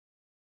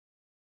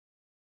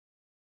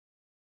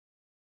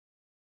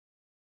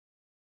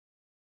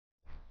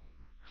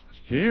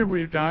Here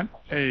we've got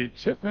a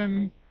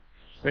Tiffin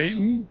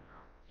Phaeton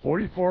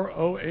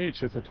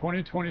 44OH. It's a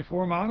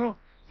 2024 model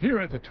here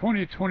at the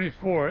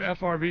 2024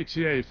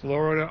 FRVTA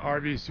Florida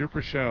RV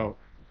Supershow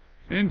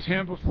in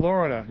Tampa,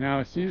 Florida.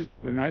 Now see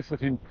the nice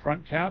looking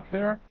front cap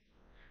there,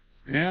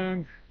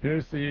 and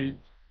here's the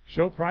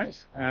show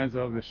price as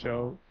of the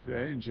show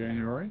today in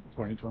January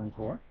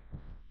 2024.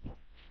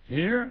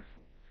 Here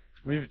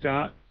we've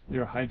got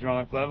your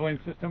hydraulic leveling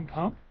system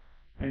pump,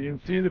 and you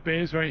can see the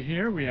bays right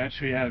here. We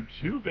actually have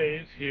two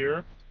bays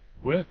here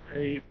with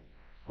a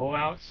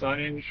pull-out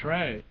sun-in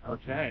tray.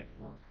 Okay,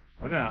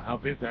 look at how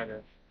big that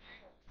is.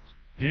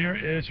 Here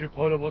is your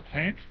potable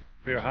tank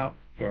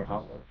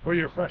for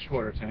your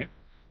freshwater tank.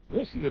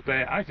 This is a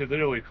bay I could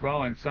literally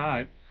crawl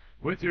inside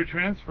with your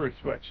transfer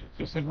switch. It's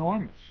just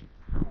enormous.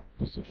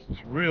 It's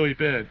really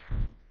big.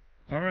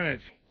 All right,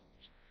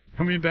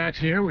 coming back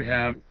here, we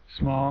have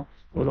small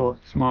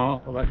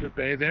electric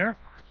bay there,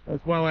 as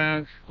well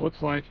as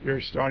looks like your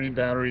starting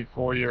battery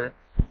for your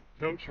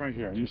coach right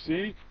here. You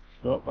see,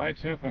 built by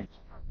Tiffin.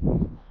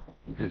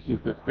 This is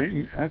the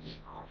Phaeton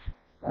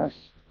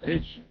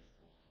SH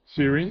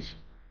series.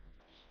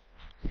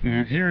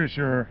 And here's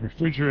your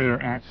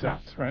refrigerator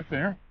access right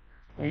there.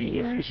 And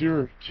here's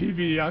your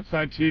TV,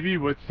 outside TV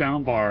with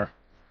sound bar.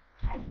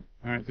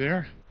 Right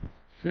there.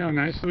 See how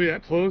nicely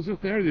that closes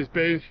there? These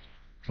bays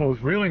close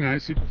really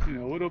nicely. You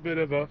know, a little bit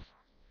of a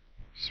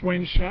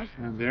swing shut,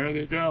 and there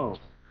they go.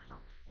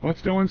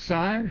 Let's go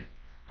inside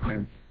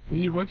and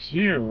see what's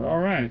here. All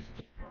right.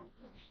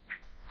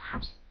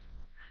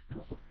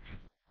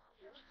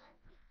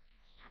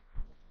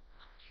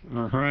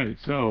 All right,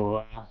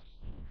 so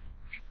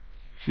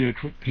see a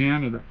quick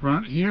pan to the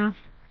front here,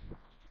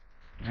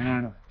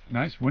 and a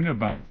nice window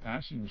by the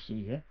passenger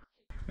seat here.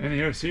 And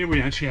here, see,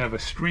 we actually have a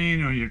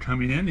screen when you're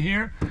coming in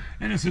here,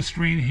 and it's a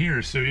screen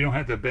here, so you don't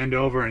have to bend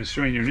over and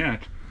strain your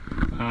neck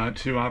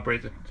to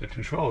operate the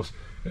controls.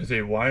 There's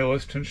a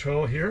wireless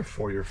control here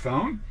for your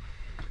phone.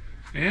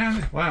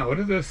 And wow, look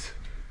at this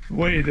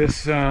way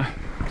this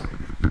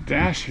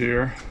dash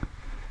here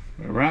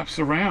wraps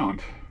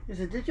around. It's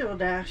a digital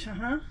dash,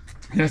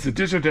 Yes, a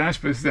digital dash,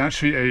 but it's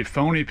actually a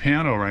phony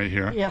panel right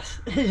here. Yes,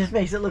 it just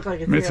makes it look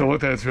like it's Makes it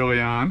look that it's really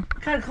on.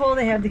 Kind of cool.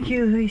 They have the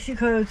QVC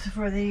codes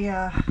for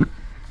the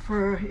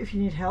for if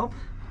you need help.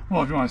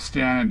 Well, if you want to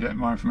scan and get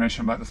more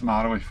information about this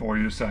model before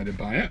you decide to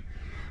buy it.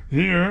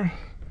 Here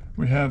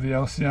we have the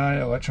LCI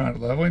electronic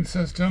leveling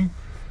system,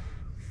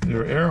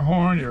 your air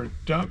horn, your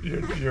dump,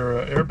 your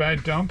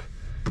airbag dump,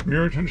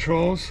 mirror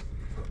controls.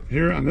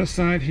 Here on this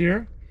side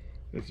here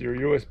is your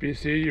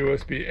USB-C,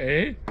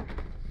 USB-A,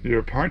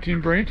 your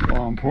parking brake,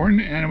 all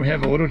important, and we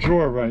have a little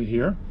drawer right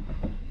here.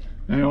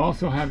 And you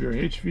also have your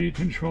HV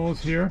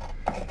controls here.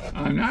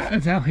 I'm not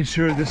exactly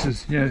sure this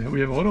is, yeah, we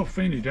have a little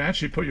thing you can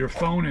actually put your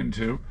phone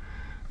into.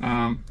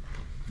 I'll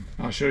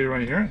show you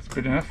right here. It's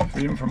big enough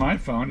even for my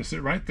phone to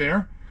sit right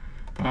there.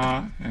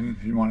 And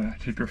if you want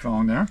to keep your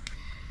phone there.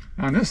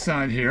 On this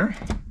side here,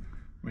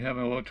 we have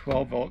a little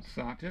 12-volt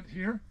socket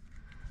here.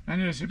 And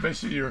there's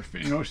basically your,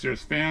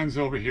 there's fans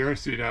over here,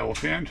 so you have a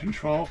fan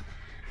control.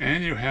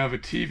 And you have a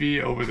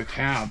TV over the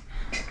tab.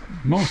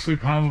 Mostly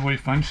probably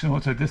functional.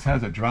 Looks like this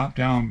has a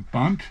drop-down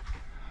bunk.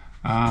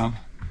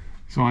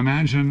 So I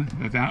imagine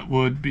that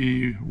would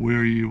be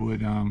where you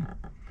would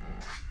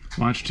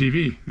watch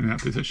TV in that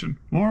position,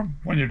 or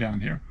when you're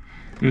down here.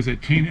 There's a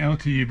Teen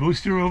LTE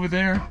booster over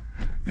there,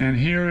 and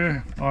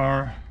here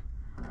are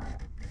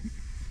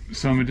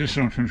some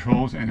additional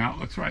controls and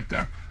outlets right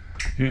there.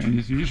 And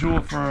as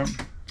usual for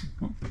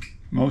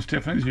most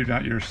Tiffins, you've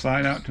got your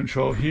slide-out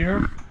control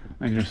here,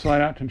 and your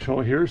slide-out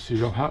control here, so you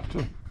don't have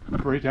to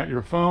break out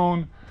your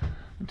phone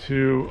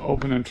to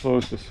open and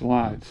close the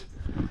slides.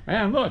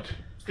 And look,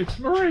 it's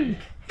Marie.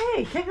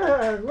 Hey, take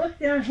a look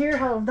down here,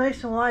 how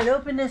nice and wide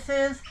open this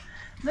is.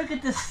 Look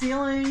at the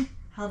ceiling,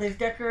 how they've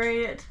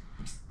decorated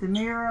the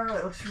mirror.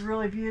 It looks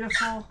really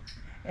beautiful.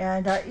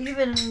 And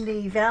even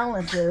the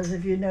valances,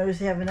 if you notice,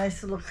 they have a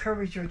nice little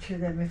curvature to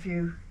them, if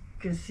you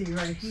can see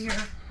right here.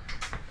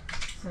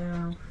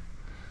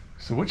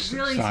 So which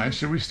side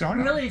should we start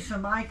on? Really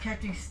some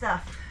eye-catching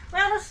stuff.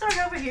 Well, let's start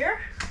over here.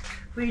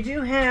 We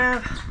do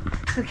have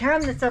some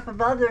cabinets up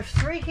above. There's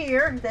 3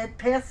 here that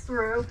pass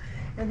through,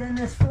 and then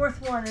this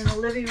 4th one in the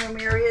living room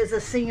area is a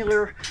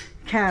singular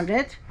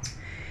cabinet.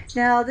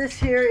 Now this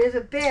here is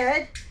a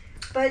bed,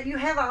 but you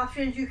have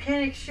options. You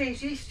can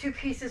exchange these 2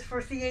 pieces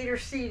for theater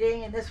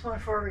seating and this one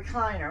for a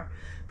recliner.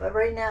 But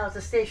right now it's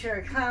a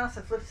stationary class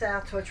that flips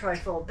out to a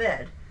trifold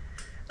bed.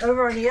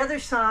 Over on the other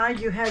side,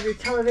 you have your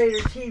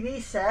television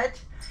TV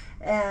set,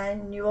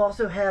 and you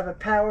also have a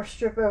power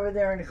strip over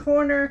there in the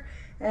corner,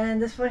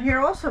 and this one here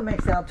also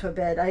makes out to a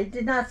bed. I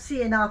did not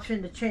see an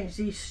option to change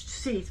these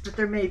seats, but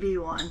there may be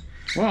one.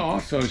 Well,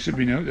 also it should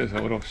be noted there's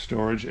a little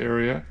storage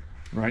area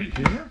right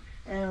here.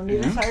 And on the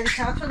other side of the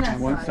couch on that side.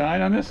 One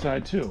side on this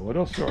side too, a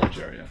little storage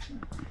area.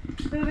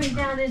 Moving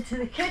down into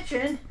the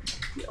kitchen,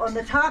 on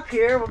the top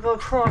here, we'll go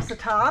across the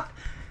top.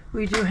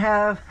 We do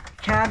have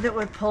a cabinet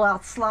with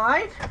pull-out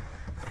slide.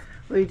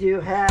 We do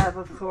have,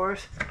 of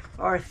course,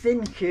 our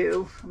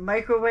Thervkeys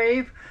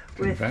microwave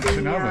with the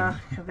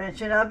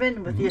convention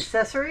oven with the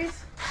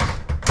accessories.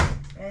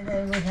 And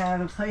then we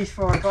have a place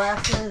for our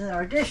glasses and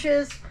our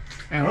dishes.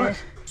 And look,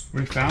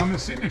 we found the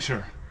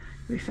signature.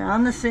 We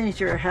found the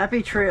signature.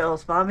 Happy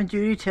Trails, Bob and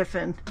Judy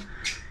Tiffin.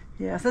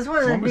 Yes, that's one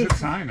of the. When was it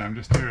signed? I'm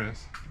just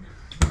curious.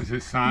 Was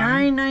it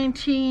signed?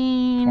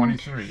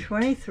 9/19/23.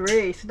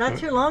 23. So not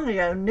too long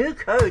ago. New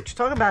coach.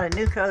 Talk about a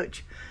new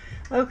coach.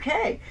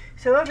 Okay,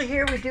 so over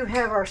here we do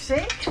have our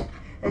sink.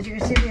 As you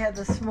can see, we have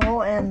the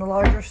small and the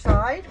larger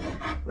side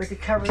with the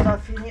covers up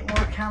if you need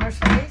more counter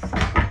space.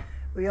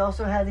 We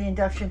also have the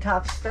induction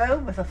top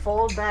stove with a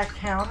fold back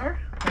counter.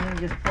 And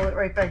you just pull it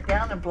right back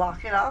down and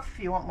block it off if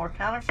you want more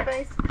counter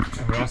space.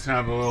 And we also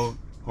have a little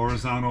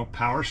horizontal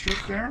power strip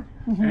there,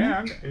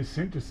 and a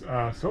sink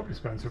soap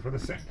dispenser for the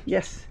sink.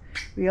 Yes.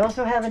 We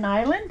also have an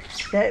island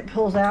that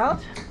pulls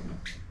out,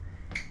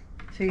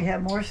 so you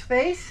have more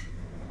space.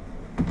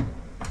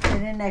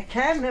 And in that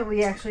cabinet,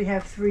 we actually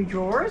have 3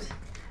 drawers.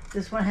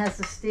 This one has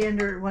the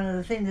standard, one of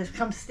the things that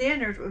comes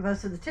standard with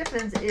most of the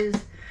Tiffins is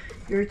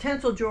your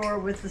utensil drawer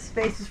with the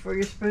spaces for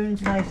your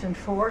spoons, knives, and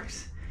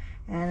forks.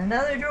 And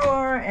another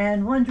drawer,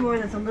 and one drawer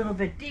that's a little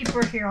bit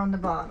deeper here on the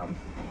bottom.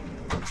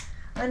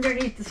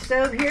 Underneath the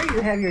stove here,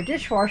 you have your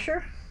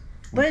dishwasher.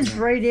 Blends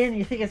right in,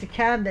 you think it's a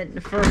cabinet in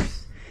the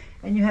first.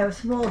 And you have a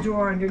small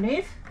drawer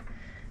underneath.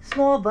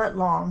 Small but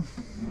long.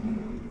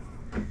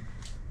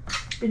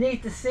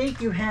 Beneath the sink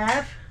you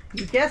have,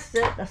 you guessed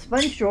it, a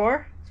sponge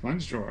drawer.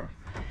 Sponge drawer.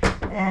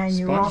 And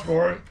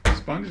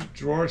sponge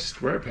drawer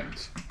square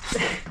pants.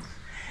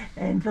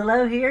 And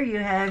below here you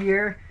have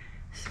your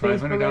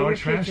space below your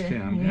trash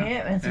kitchen. can.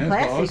 Yeah, and some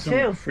plastic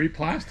too. Free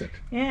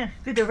plastic. Yeah,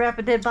 good to wrap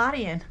a dead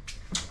body in.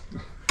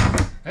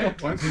 Hey,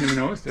 one thing you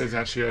notice, there's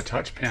actually a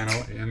touch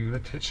panel in the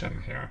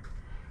kitchen here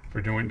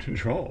for doing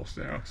controls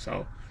there.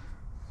 So,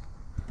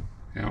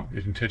 you know,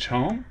 you can touch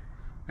home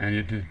and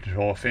you can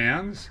control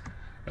fans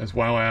as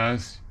well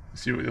as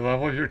see what the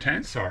level of your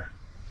tanks are.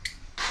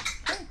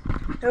 Okay.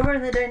 Over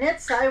on the dinette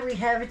side, we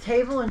have a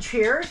table and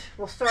chairs.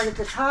 We'll start at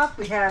the top.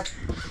 We have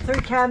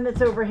 3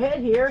 cabinets overhead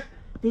here.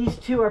 These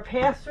 2 are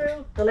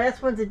pass-through. The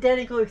last one's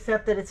identical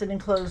except that it's an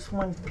enclosed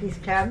one-piece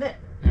cabinet.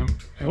 And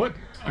what?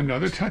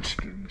 Another touch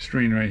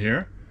screen right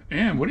here.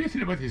 And what do you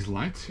think about these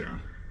lights here?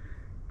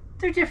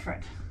 They're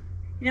different.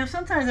 You know,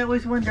 sometimes I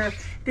always wonder,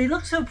 they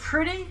look so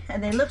pretty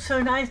and they look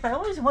so nice, but I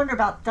always wonder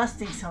about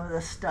dusting some of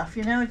this stuff.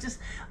 You know, just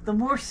the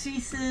more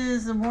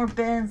ceases, the more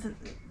bends,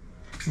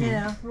 you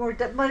know, more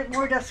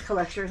dust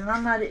collectors. And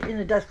I'm not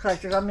into dust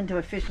collectors, I'm into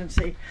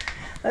efficiency.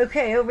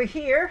 Okay, over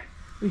here,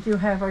 we do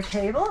have our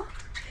table.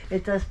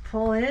 It does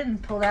pull in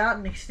and pull out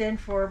and extend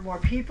for more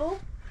people.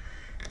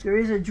 There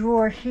is a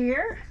drawer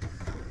here.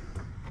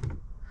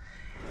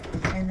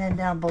 And then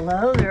down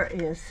below there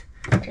is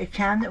a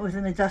cabinet with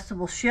an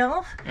adjustable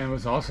shelf. And it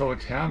was also a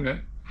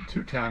cabinet,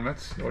 2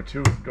 cabinets or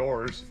 2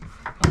 doors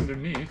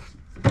underneath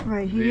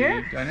right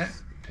here. The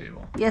dinette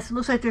table. Yes, it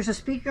looks like there's a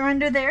speaker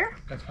under there.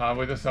 That's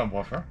probably the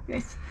subwoofer.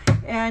 Yes.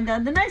 And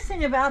the nice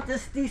thing about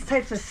these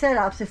types of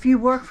setups, if you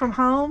work from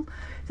home,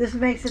 this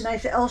makes a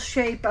nice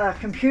L-shaped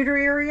computer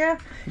area.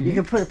 You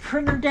can put a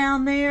printer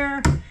down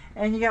there,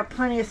 and you got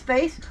plenty of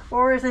space.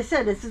 Or as I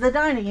said, it's the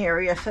dining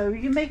area, so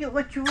you can make it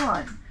what you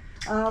want.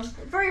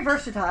 Very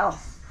versatile.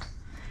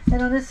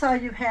 And on this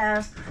side you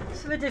have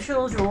some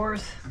additional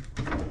drawers.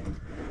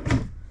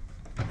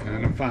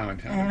 And a filing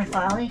cabinet. And a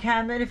filing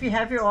cabinet if you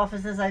have your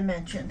office, as I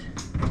mentioned.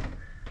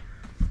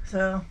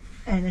 So,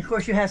 and of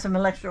course you have some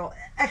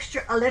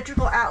extra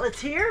electrical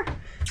outlets here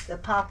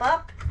that pop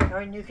up,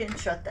 and you can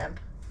shut them.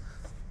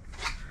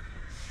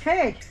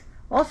 Okay,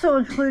 also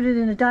included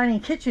in the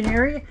dining kitchen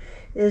area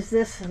is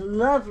this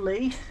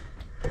lovely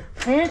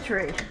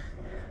pantry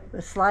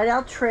with slide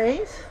out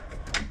trays.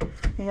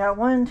 You got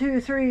 1, 2,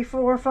 3,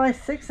 4, 5,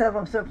 6 of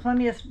them, so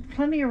plenty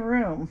of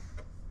room.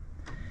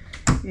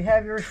 You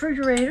have your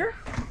refrigerator,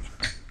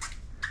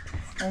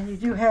 and you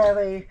do have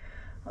a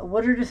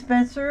water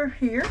dispenser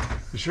here.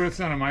 You sure it's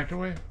not a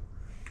microwave?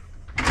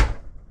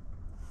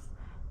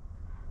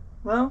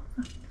 Well,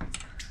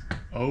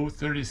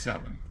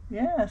 037.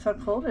 yeah, that's how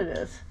cold it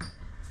is.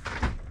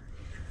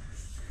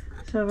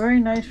 So very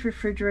nice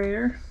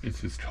refrigerator.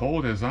 It's as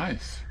cold as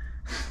ice.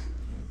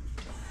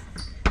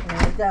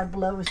 And down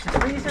below is the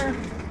freezer,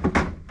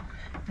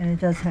 and it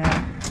does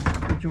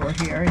have the drawer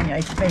here and the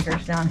ice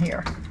makers down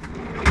here.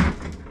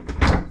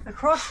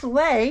 Across the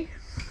way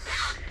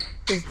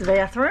is the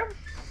bathroom,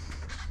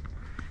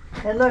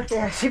 and look, they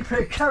actually put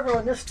a cover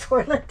on this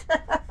toilet.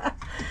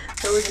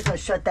 So we're just going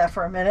to shut that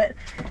for a minute.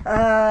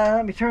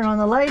 Let me turn on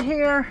the light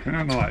here. Turn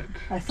on the light.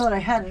 I thought I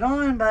had it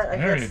on, but I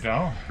there guess you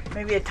go.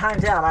 Maybe it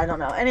times out, I don't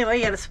know. Anyway,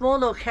 you have a small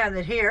little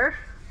cabinet here.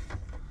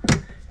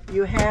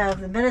 You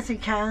have the medicine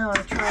cabinet on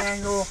a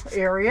triangle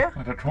area.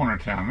 Like a corner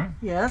cabinet.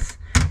 Yes.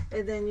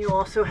 And then you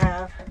also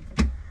have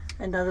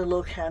another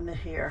little cabinet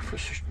here for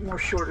more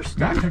shorter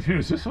stuff. Not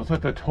confused. This looks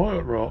like the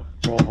toilet roll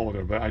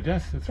holder, but I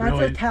guess it's really...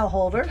 That's a towel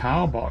holder.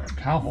 Towel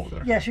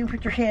holder. Yes, you can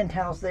put your hand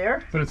towels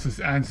there. But it's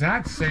the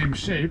exact same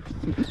shape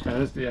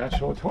as the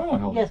actual toilet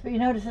holder. Yes, but you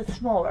notice it's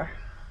smaller.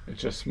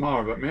 It's just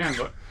smaller, but man,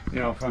 look, you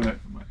know, from the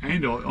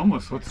angle, it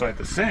almost looks like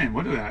the same.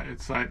 Look at that.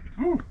 It's like,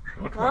 ooh.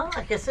 Well,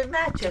 I guess it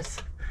matches.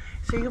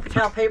 So you can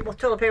put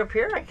toilet paper up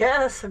here, I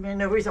guess. I mean,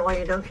 no reason why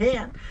you don't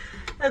can.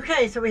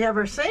 Okay, so we have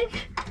our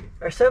sink,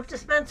 our soap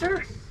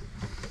dispenser.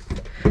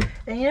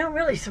 And you know, I'm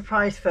really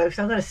surprised, folks.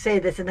 I'm going to say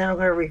this and then I'm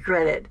going to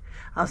regret it.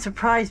 I'm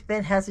surprised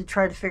Ben hasn't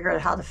tried to figure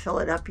out how to fill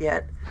it up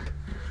yet.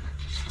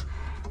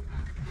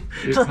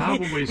 It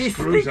probably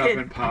screws up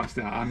and pops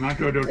down. I'm not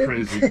going to go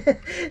crazy.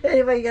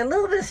 Anyway, you got a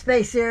little bit of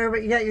space there,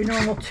 but you got your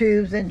normal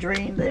tubes and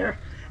drain there.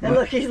 And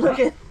look, he's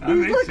looking.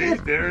 He's looking.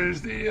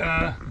 See,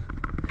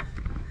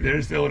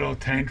 there's the little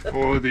tank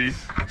for the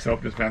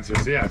soap dispenser.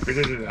 So yeah, I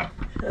figured it out.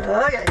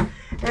 Okay.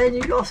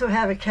 And you also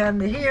have a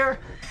cabinet here.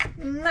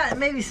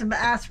 Maybe some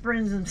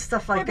aspirins and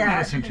stuff like that.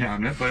 Medicine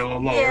cabinet, but a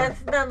little lower. Yeah,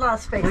 it's not a lot of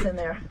space in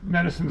there.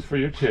 Medicines for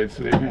your kids,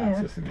 so they can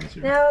access them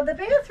easier. Now, the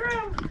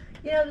bathroom,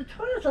 you know, the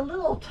toilet's a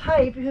little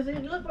tight because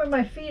if you look where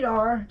my feet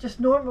are, just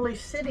normally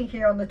sitting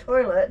here on the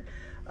toilet,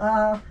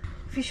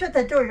 if you shut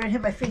that door, you're going to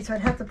hit my feet, so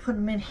I'd have to put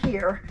them in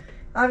here.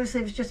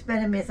 Obviously, if it's just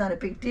Ben and me, it's not a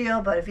big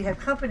deal, but if you have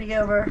company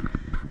over,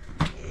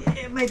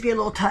 it might be a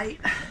little tight.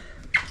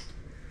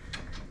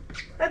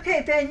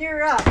 Okay, Ben,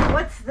 you're up.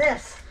 What's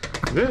this?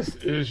 This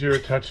is your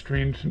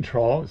touchscreen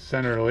control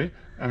centrally.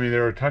 I mean,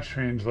 there are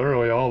touchscreens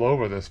literally all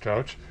over this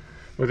couch,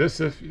 but this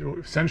is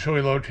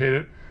centrally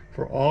located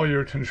for all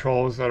your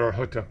controls that are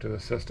hooked up to the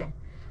system.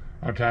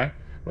 Okay,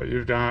 but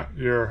you've got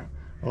your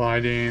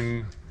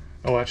lighting,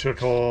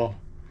 electrical,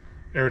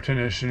 air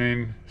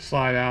conditioning,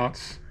 slide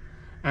outs,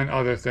 and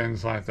other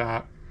things like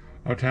that.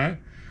 Okay.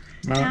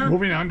 Now,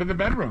 moving on to the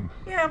bedroom.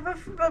 Yeah, but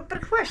a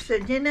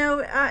question. You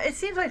know, it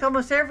seems like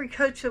almost every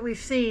coach that we've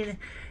seen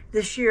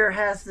this year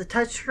has the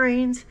touch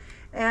screens,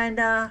 and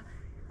I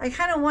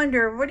kind of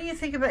wonder, what do you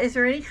think about, is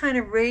there any kind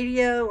of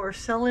radio or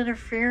cell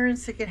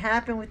interference that can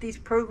happen with these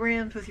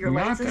programs with your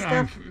lights and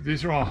stuff?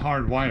 These are all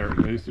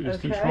hardwired. These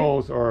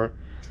controls are,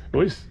 at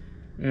least,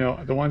 you know,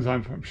 the ones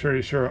I'm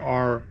sure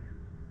are,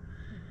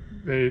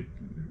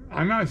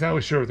 I'm not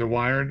exactly sure if they're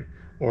wired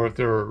or if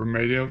they're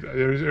radio.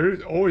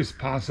 There's always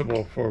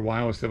possible for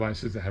wireless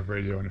devices to have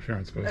radio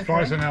interference, but as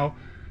far as I know,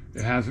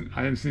 it hasn't.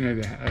 I haven't seen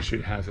anything that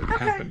actually hasn't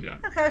happened yet.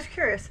 Okay, I was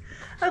curious.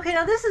 Okay,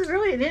 now this is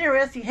really an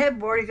interesting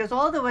headboard. It goes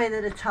all the way to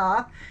the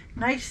top.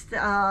 Nice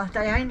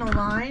diagonal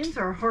lines,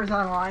 or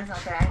horizontal lines,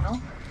 not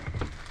diagonal.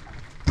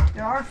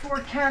 There are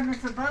 4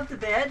 cabinets above the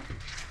bed.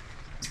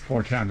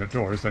 4 cabinet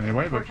doors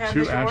anyway, but 2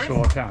 doors.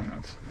 actual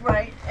cabinets.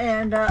 Right,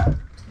 and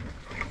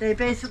they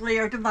basically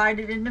are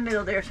divided in the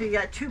middle there. So you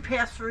got 2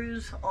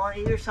 pass-throughs on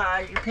either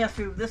side. You pass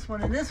through this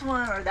one and this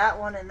one, or that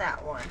one and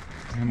that one.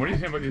 And what do you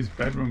think about these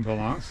bedroom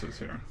balances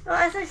here? Well,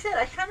 as I said,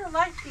 I kind of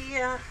like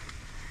the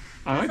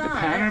I like the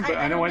pattern, but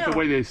I don't like the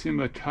way they seem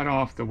to cut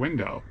off the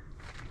window.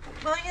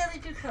 Well, yeah, they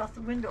do cut off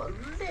the window a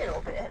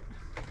little bit.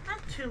 Not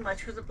too much,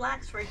 because the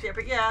black's right there,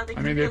 but yeah.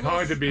 I mean, they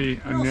probably to be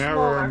a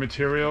narrower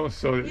material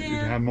so that you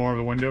can have more of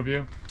a window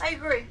view. I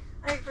agree.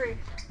 I agree.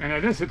 And I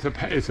guess it's a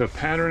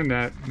pattern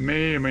that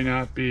may or may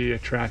not be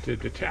attracted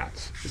to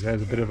cats. It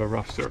has a bit of a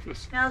rough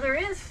surface. Now there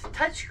is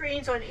touch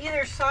screens on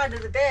either side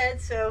of the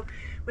bed, so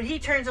when he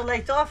turns the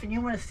lights off and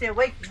you want to stay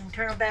awake, you can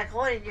turn them back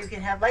on and you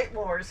can have light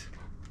wars.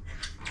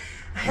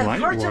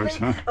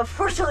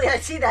 Unfortunately, I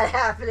see that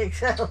happening,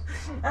 so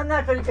I'm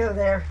not going to go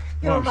there.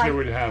 Well, I'm sure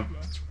we'd have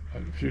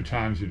a few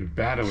times you'd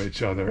battle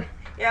each other.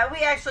 Yeah, we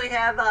actually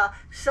have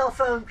cell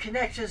phone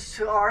connections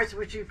to ours,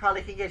 which you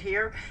probably can get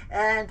here,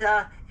 and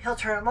he'll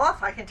turn them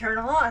off, I can turn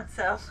them on,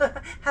 so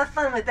have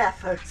fun with that,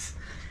 folks.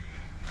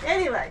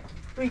 Anyway,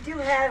 we do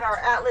have our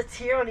outlets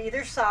here on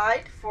either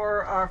side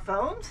for our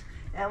phones,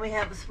 and we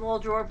have a small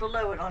drawer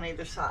below it on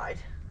either side.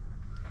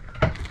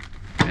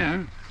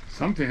 And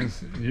something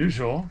that's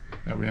unusual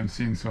that we haven't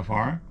seen so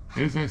far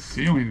is a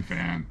ceiling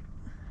fan.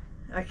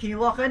 Can you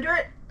walk under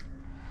it?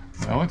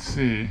 Well, let's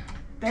see.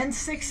 Ben's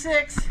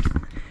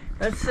 6'6".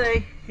 Let's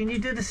see. Can you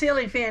do the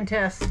ceiling fan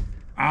test?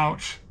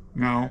 Ouch.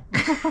 No.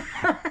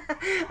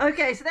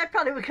 Okay, so that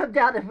probably would come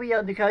down if we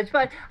owned the coach,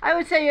 but I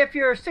would say if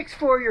you're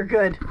 6'4", you're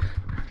good.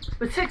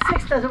 But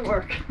 6'6" doesn't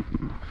work.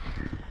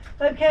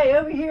 Okay,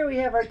 over here we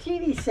have our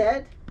TV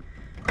set.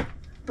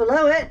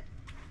 Below it,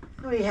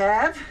 we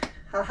have,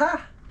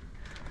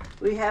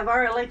 we have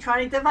our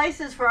electronic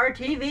devices for our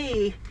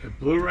TV. A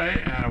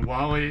Blu-ray and a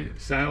Wally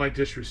satellite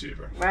dish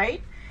receiver.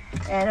 Right.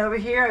 And over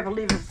here, I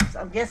believe it's,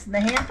 I'm guessing the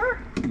hamper.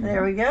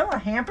 There we go, a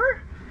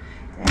hamper.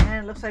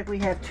 And it looks like we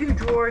have 2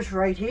 drawers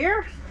right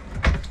here.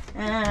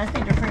 And I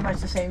think they're pretty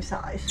much the same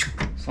size.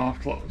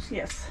 Soft close.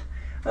 Yes.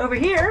 Over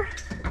here,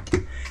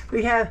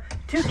 we have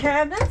 2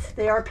 cabinets.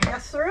 They are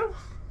pass-through.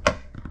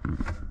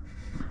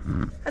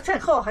 That's kind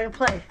of cool. I can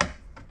play.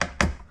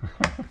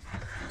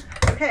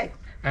 Okay.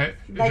 It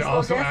nice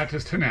also acts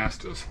as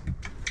canastas.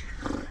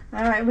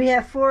 All right, we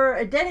have 4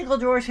 identical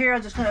drawers here.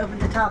 I'm just going to open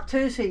the top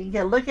 2 so you can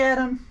get a look at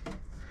them.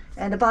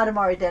 And the bottom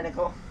are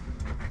identical.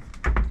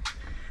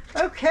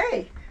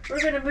 Okay, we're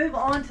going to move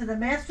on to the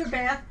master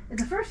bath. And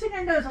the first thing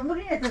I know is I'm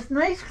looking at this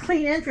nice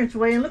clean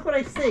entranceway, and look what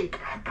I see.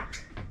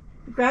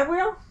 Grab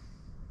wheel?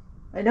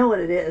 I know what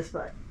it is,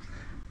 but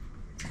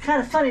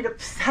kind of funny to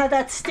have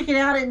that sticking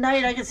out at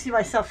night. I can see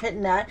myself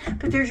hitting that.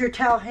 But there's your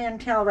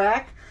hand towel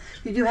rack.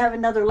 You do have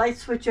another light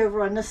switch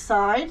over on this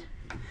side.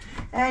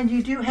 And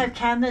you do have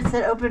cabinets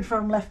that open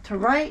from left to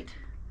right.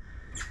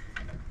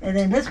 And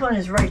then this one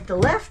is right to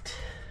left.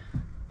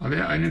 Are they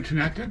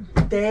interconnected?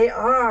 They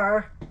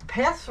are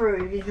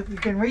pass-through. You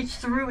can reach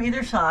through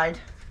either side.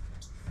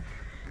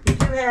 You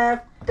do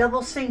have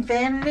double sink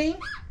vanity.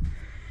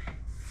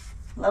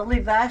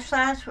 Lovely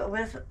backslash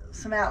with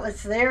some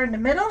outlets there in the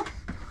middle.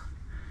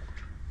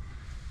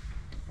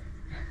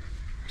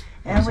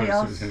 And we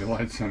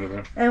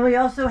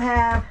also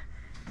have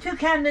 2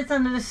 cabinets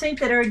under the sink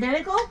that are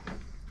identical.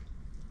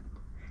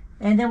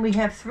 And then we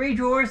have 3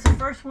 drawers. The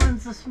first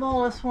one's the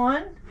smallest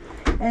one.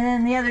 And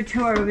then the other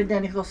 2 are of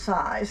identical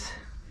size.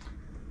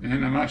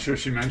 And I'm not sure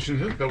she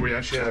mentioned it, but we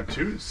actually have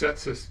 2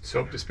 sets of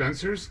soap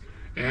dispensers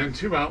and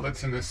 2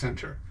 outlets in the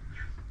center.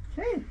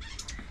 Okay.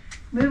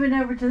 Moving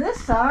over to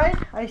this side,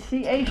 I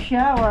see a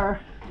shower.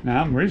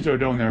 Now, Marie's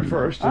going there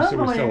first, just so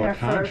we show a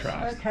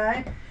contrast.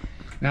 Okay.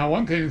 Now,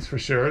 one thing is for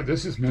sure,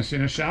 this is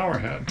missing a shower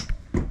head.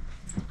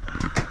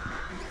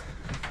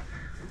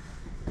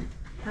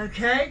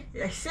 Okay,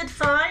 I sit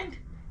fine.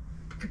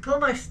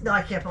 No,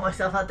 I can't pull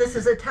myself out. This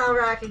is a towel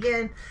rack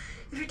again.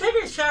 If you're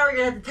taking a shower, you're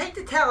going to have to take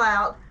the towel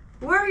out.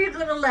 Where are you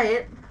going to lay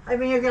it? I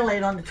mean, you're going to lay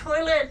it on the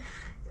toilet,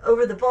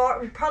 over the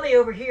bar, probably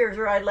over here is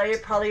where I'd lay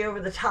it, probably over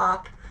the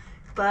top.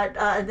 But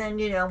then,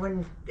 you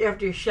know,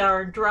 after you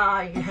shower and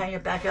dry, you can hang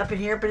it back up in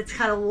here. But it's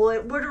kind of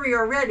watery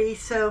already,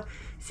 so it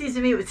seems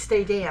to me it would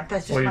stay damp.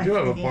 That's just my thinking.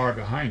 Well, you do thinking. have a bar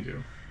behind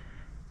you.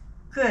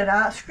 Good.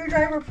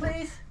 Screwdriver,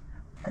 please.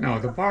 No,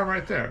 the bar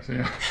right there. So,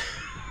 yeah.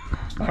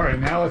 All right,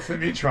 now let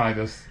me try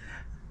this.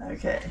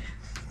 Okay.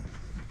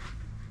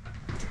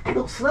 A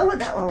little slow with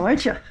that one,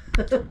 aren't you?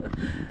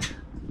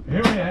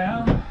 Here we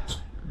have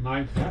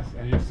my test,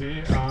 and you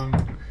see,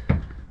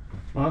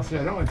 well, see,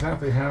 I don't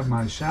exactly have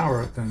my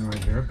shower thing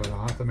right here, but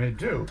I'll have to make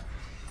do.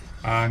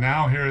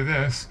 Now hear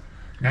this.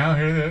 Now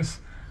hear this.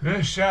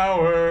 This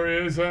shower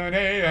is an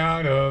 8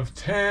 out of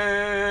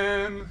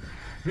 10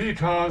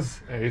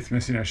 because it's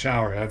missing a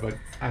shower head, but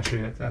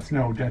actually that's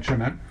no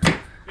detriment.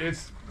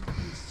 It's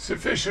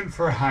sufficient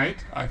for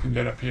height. I can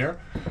get up here,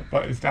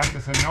 but it's got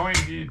this annoying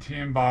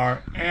DTM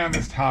bar and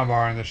this towel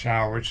bar in the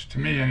shower, which to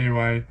me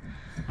anyway,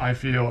 I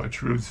feel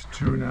intrudes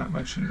too not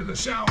much into the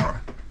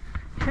shower.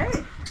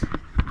 Okay.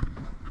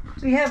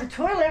 We have a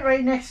toilet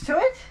right next to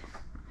it,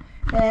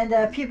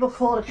 and people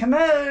call it a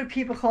commode.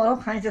 People call it all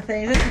kinds of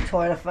things. It's a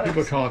toilet, folks.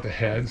 People call it the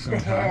head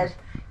sometimes. The head.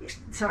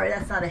 Sorry,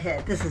 that's not a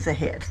head. This is a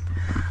head.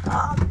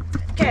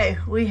 Okay,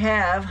 we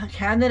have a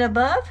cabinet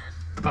above.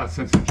 About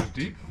 6 inches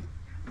deep.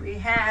 We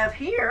have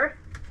here,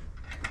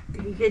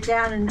 you can get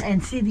down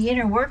and see the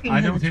inner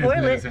workings of the toilet. I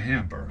don't think it's a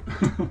hamper.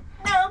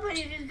 No, but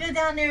you can go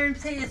down there and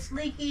say it's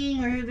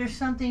leaking or there's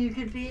something, you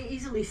could be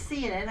easily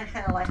seeing it. I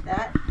kind of like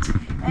that.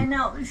 And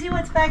now, see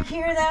what's back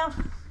here though?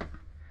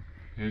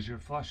 Here's your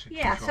flush.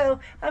 Yeah,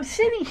 so I'm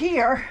sitting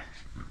here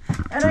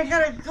and I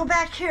gotta go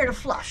back here to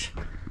flush.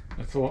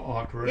 That's a little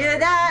awkward. Either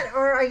that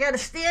or I gotta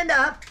stand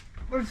up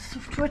or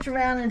switch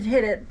around and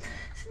hit it.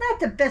 It's not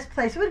the best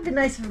place. It would have been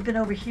nice if it had been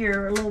over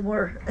here, a little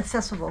more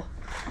accessible.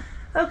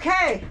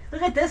 Okay,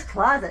 look at this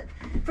closet.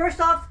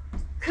 First off,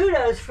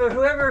 kudos for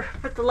whoever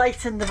put the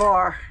lights in the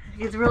bar.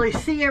 You can really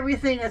see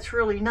everything. That's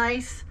really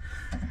nice.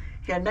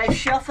 You got a nice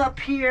shelf up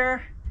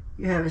here.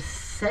 You have a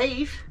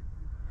safe.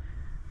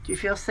 Do you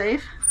feel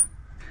safe?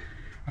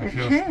 I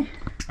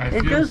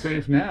feel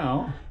safe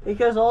now. It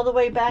goes all the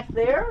way back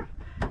there.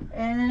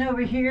 And then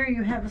over here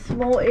you have a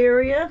small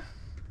area.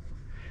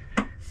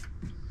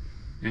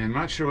 And I'm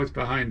not sure what's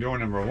behind door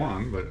number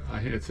 1, but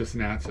I think it's just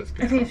an access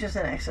panel. I think it's just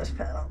an access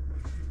panel.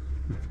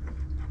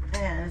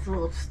 And it's a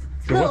little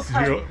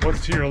So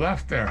what's to your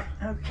left there?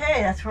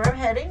 Okay, that's where I'm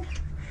heading.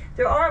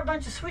 There are a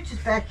bunch of switches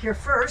back here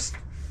first.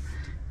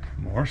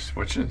 More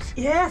switches?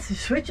 Yes, the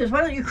switches.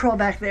 Why don't you crawl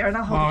back there and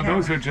I'll hold the camera.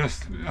 Those are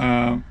just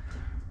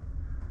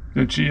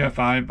the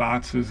GFI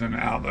boxes and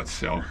outlets.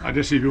 So I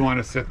just, if you want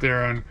to sit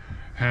there and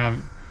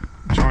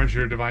charge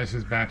your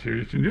devices back here,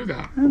 you can do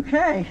that.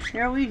 Okay,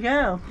 there we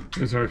go.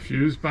 There's our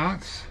fuse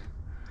box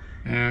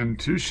and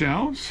 2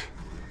 shelves.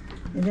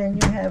 And then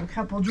you have a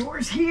couple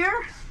drawers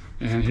here.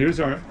 And here's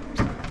our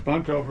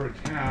bunk over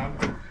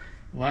tab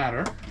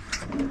ladder.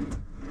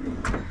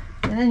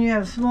 And then you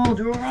have a small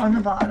drawer on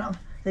the bottom.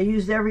 They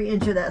used every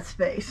inch of that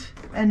space.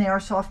 And they are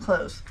soft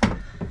close.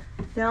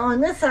 Now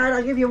on this side,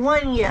 I'll give you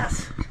one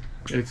yes.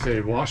 It's a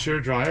washer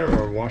dryer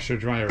or washer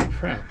dryer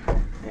prep.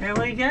 There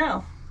we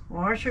go.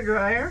 Washer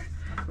dryer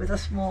with a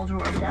small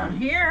drawer down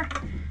here.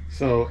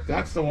 So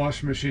that's the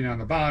washing machine on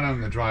the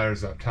bottom, the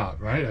dryer's up top,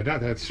 right? I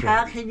doubt that's true.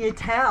 How can you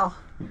tell?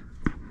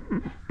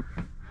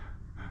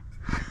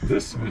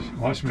 This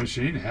washing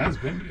machine is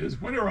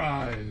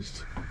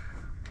winterized.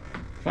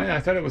 Funny, I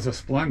thought it was a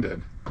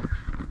Splendid.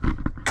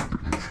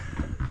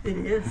 It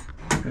is.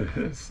 It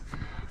is.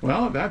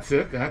 Well, that's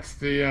it. That's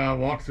the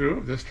walkthrough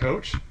of this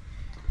coach.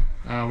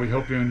 We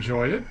hope you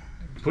enjoyed it.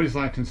 Please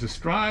like and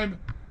subscribe.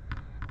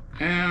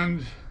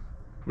 And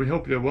we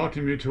hope to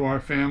welcome you to our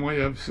family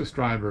of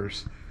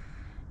subscribers.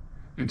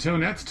 Until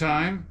next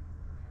time,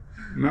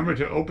 remember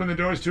to open the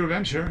doors to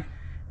adventure.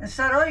 And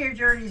start all your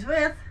journeys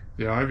with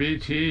The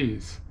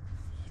RVTs.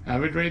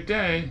 Have a great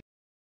day.